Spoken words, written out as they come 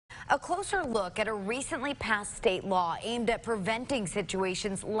A closer look at a recently passed state law aimed at preventing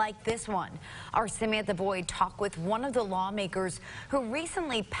situations like this one. Our Samantha Boyd talked with one of the lawmakers who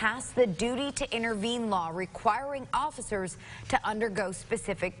recently passed the duty to intervene law requiring officers to undergo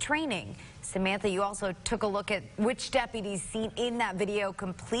specific training. Samantha, you also took a look at which deputies seen in that video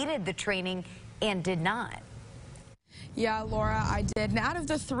completed the training and did not. Yeah, Laura, I did. And out of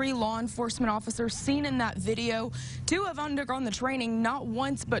the 3 law enforcement officers seen in that video, 2 have undergone the training not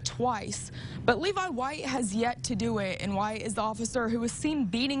once but twice. But Levi White has yet to do it, and White is the officer who was seen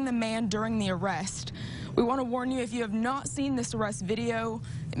beating the man during the arrest. We want to warn you, if you have not seen this arrest video,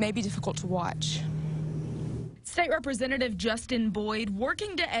 it may be difficult to watch. State Representative Justin Boyd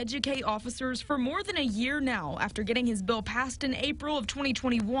working to educate officers for more than a year now after getting his bill passed in April of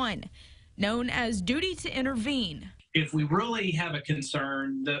 2021, known as Duty to Intervene. If we really have a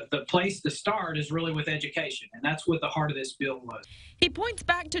concern, the place to start is really with education, and that's what the heart of this bill was. He points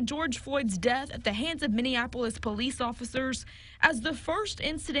back to George Floyd's death at the hands of Minneapolis police officers as the first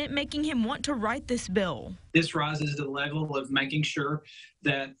incident making him want to write this bill. This rises to the level of making sure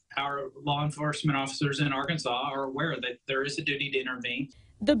that our law enforcement officers in Arkansas are aware that there is a duty to intervene.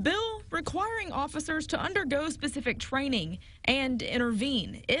 The bill requiring officers to undergo specific training and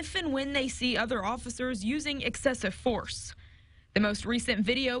intervene if and when they see other officers using excessive force. The most recent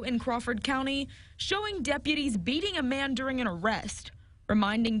video in Crawford County showing deputies beating a man during an arrest,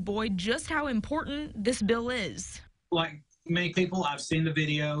 reminding Boyd just how important this bill is. Like many people, I've seen the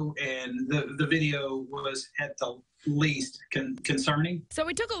video, and the video was at the least concerning. So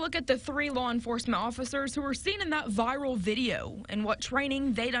we took a look at the 3 law enforcement officers who were seen in that viral video and what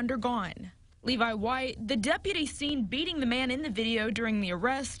training they'd undergone. Levi White, the deputy seen beating the man in the video during the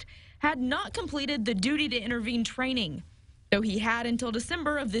arrest, had not completed the duty to intervene training, though he had until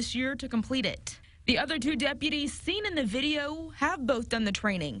December of this year to complete it. The other 2 deputies seen in the video have both done the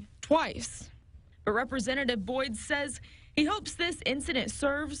training twice. But Representative Boyd says he hopes this incident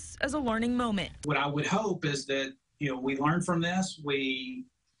serves as a learning moment. What I would hope is that we learn from this, we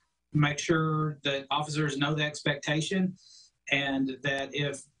make sure that officers know the expectation, and that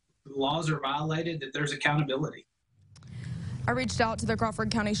if laws are violated, that there's accountability. I reached out to the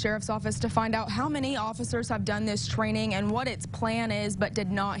Crawford County Sheriff's Office to find out how many officers have done this training and what its plan is, but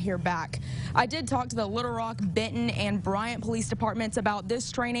did not hear back. I did talk to the Little Rock, Benton, and Bryant police departments about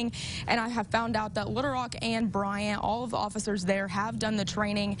this training, and I have found out that Little Rock and Bryant, all of the officers there have done the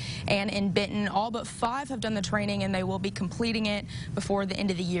training, and in Benton, all but 5 have done the training, and they will be completing it before the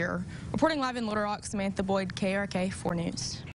end of the year. Reporting live in Little Rock, Samantha Boyd, KARK 4 News.